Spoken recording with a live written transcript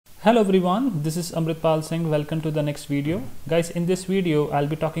Hello everyone, this is Amritpal Singh. Welcome to the next video. Guys, in this video I'll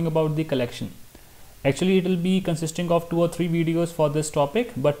be talking about the collection. Actually it will be consisting of 2 or 3 videos for this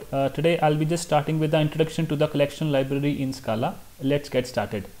topic, but today I'll be just starting with the introduction to the collection library in Scala. Let's get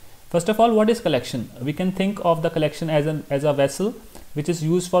started. First of all, what is collection? We can think of the collection as a vessel which is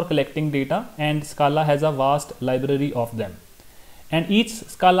used for collecting data, and Scala has a vast library of them. And each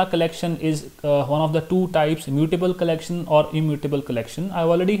Scala collection is one of the two types, mutable collection or immutable collection. I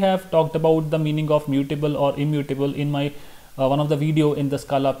already have talked about the meaning of mutable or immutable in my one of the video in the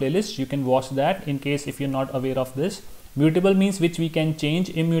Scala playlist. You can watch that in case if you're not aware of this. Mutable means which we can change,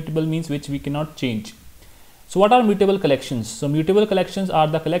 immutable means which we cannot change. So what are mutable collections? So mutable collections are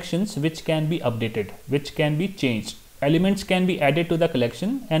the collections which can be updated, which can be changed. Elements can be added to the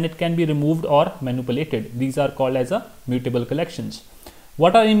collection and it can be removed or manipulated. These are called as a mutable collections.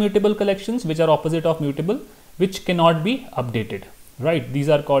 What are immutable collections? Which are opposite of mutable, which cannot be updated, right? These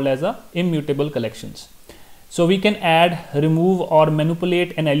are called as a immutable collections. So we can add, remove or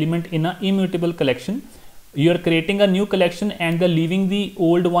manipulate an element in an immutable collection. You are creating a new collection and leaving the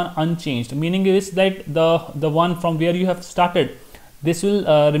old one unchanged, meaning is that the one from where you have started, this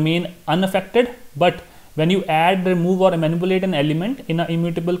will remain unaffected, but when you add, remove or manipulate an element in an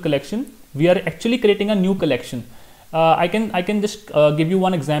immutable collection, we are actually creating a new collection. I can just give you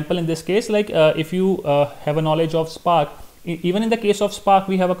one example in this case. Like if you have a knowledge of Spark, even in the case of Spark,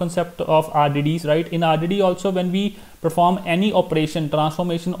 we have a concept of RDDs, right? In RDD also, when we perform any operation,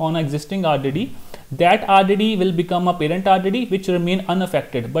 transformation on an existing RDD, that RDD will become a parent RDD which remain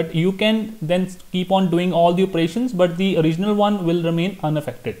unaffected. But you can then keep on doing all the operations, but the original one will remain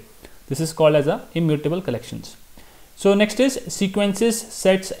unaffected. This is called as a immutable collections. So next is sequences,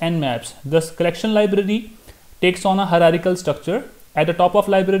 sets and maps. This collection library takes on a hierarchical structure. At the top of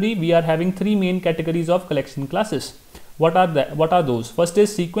library, we are having 3 main categories of collection classes. What are those? First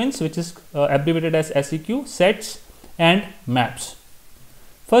is sequence, which is abbreviated as SEQ, sets and maps.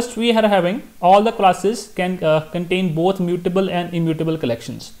 First, we are having all the classes can contain both mutable and immutable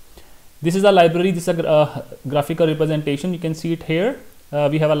collections. This is a library. This is a graphical representation. You can see it here.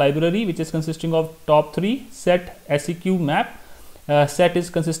 We have a library which is consisting of top 3, set, SEQ, map. Set is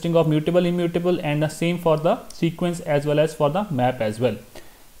consisting of mutable, immutable, and the same for the sequence as well as for the map as well.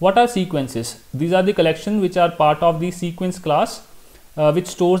 What are sequences? These are the collections which are part of the sequence class, which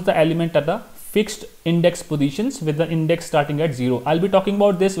stores the element at the fixed index positions with the index starting at 0. I'll be talking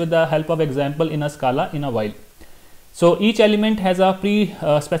about this with the help of example in a Scala in a while. So each element has a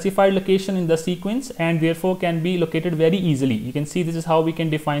pre-specified location in the sequence and therefore can be located very easily. You can see this is how we can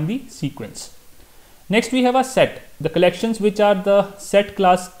define the sequence. Next we have a set. The collections which are the set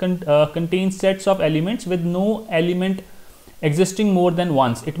class contain sets of elements with no element existing more than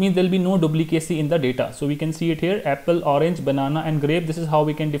once. It means there will be no duplicacy in the data. So we can see it here: apple, orange, banana and grape. This is how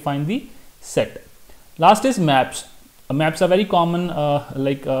we can define the set. Last is maps. Maps are very common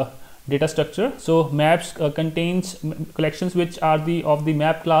data structure. So maps contains collections which are of the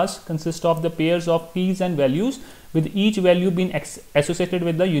map class, consist of the pairs of keys and values, with each value being associated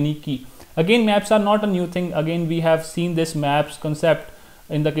with the unique key. Again, maps are not a new thing. Again, we have seen this maps concept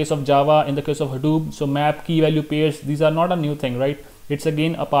in the case of Java, in the case of Hadoop. So map, key value pairs, these are not a new thing, right? It's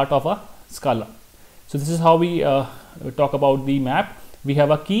again a part of a Scala. So this is how we talk about the map. We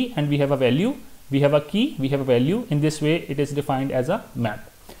have a key and we have a value. We have a key, we have a value. In this way, it is defined as a map.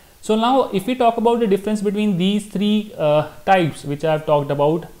 So now if we talk about the difference between these 3 types which I have talked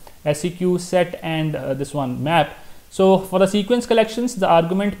about, SEQ, set and this one, map. So for the sequence collections, the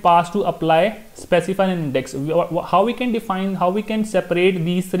argument passed to apply, specify an index. How we can define, how we can separate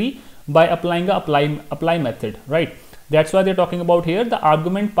these 3 by applying a apply method, right? That's why they're talking about here. The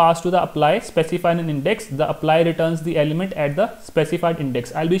argument passed to the apply, specify an index. The apply returns the element at the specified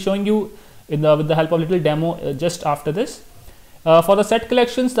index. I'll be showing you with the help of little demo just after this. For the set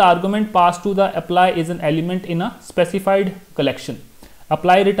collections, the argument passed to the apply is an element in a specified collection.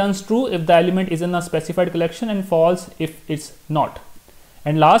 Apply returns true if the element is in a specified collection and false if it's not.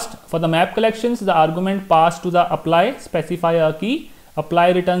 And last, for the map collections, the argument passed to the apply, specify a key.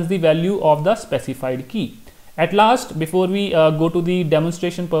 Apply returns the value of the specified key. At last, before we go to the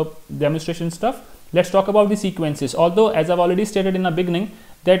demonstration stuff, let's talk about the sequences. Although, as I've already stated in the beginning,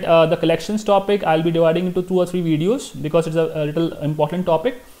 that the collections topic I'll be dividing into 2 or 3 videos because it's a little important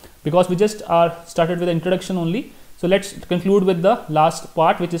topic, because we just started with the introduction only. So let's conclude with the last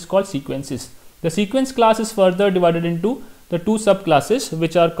part, which is called sequences. The sequence class is further divided into the 2 subclasses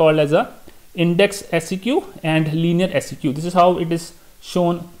which are called as a index SEQ and linear SEQ. This is how it is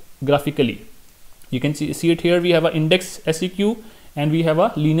shown graphically. You can see it here. We have an index SEQ and we have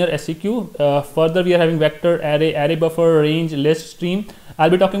a linear seq. Further we are having vector, array, array buffer, range, list, stream. I'll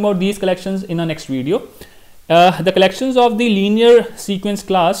be talking about these collections in the next video. The collections of the linear sequence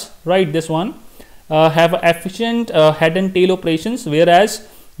class, right, this one, have efficient head and tail operations, whereas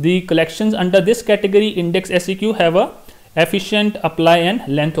the collections under this category index seq have a efficient apply and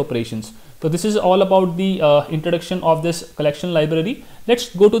length operations. So this is all about the introduction of this collection library.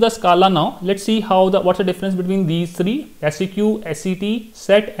 Let's go to the Scala now. Let's see what's the difference between these three: seq, set,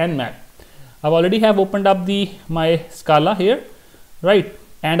 set, and map. I've already have opened up my Scala here, right?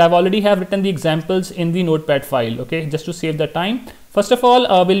 And I've already have written the examples in the notepad file. Okay, just to save the time. First of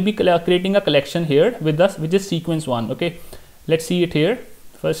all, we'll be creating a collection here with us, which is sequence 1. Okay, let's see it here.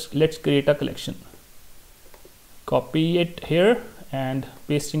 First, let's create a collection. Copy it here and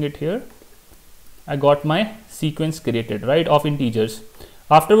pasting it here. I got my sequence created, right, of integers.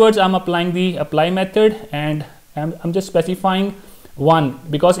 Afterwards, I'm applying the apply method, and I'm just specifying 1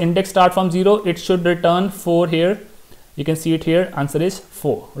 because index start from 0. It should return 4 here. You can see it here. Answer is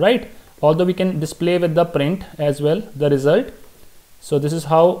 4, right? Although we can display with the print as well the result. So this is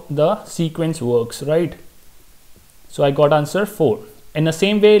how the sequence works, right? So I got answer 4. In the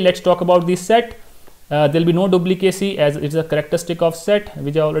same way, let's talk about the set. There'll be no duplicacy as it's a characteristic of set,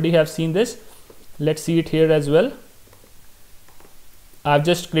 which I already have seen this. Let's see it here as well. I've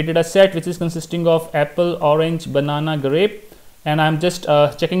just created a set which is consisting of apple, orange, banana, grape, and I'm just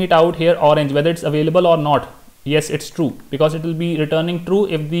checking it out here, orange, whether it's available or not. Yes, it's true, because it will be returning true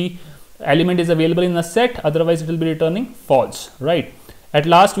if the element is available in a set, otherwise it will be returning false, right? At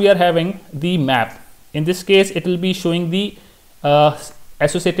last we are having the map. In this case it will be showing the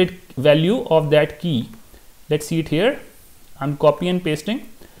associated value of that key. Let's see it here. I'm copy and pasting.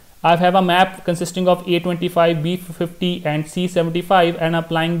 I have a map consisting of A25, B50 and C75, and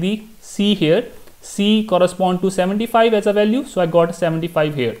applying the C here. C correspond to 75 as a value, so I got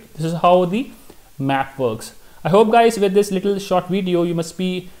 75 here. This is how the map works. I hope guys with this little short video you must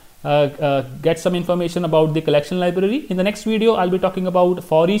be get some information about the collection library. In the next video I'll be talking about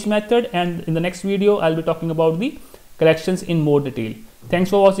for each method, and in the next video I'll be talking about the collections in more detail. Thanks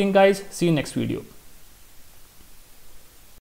for watching guys. See you next video.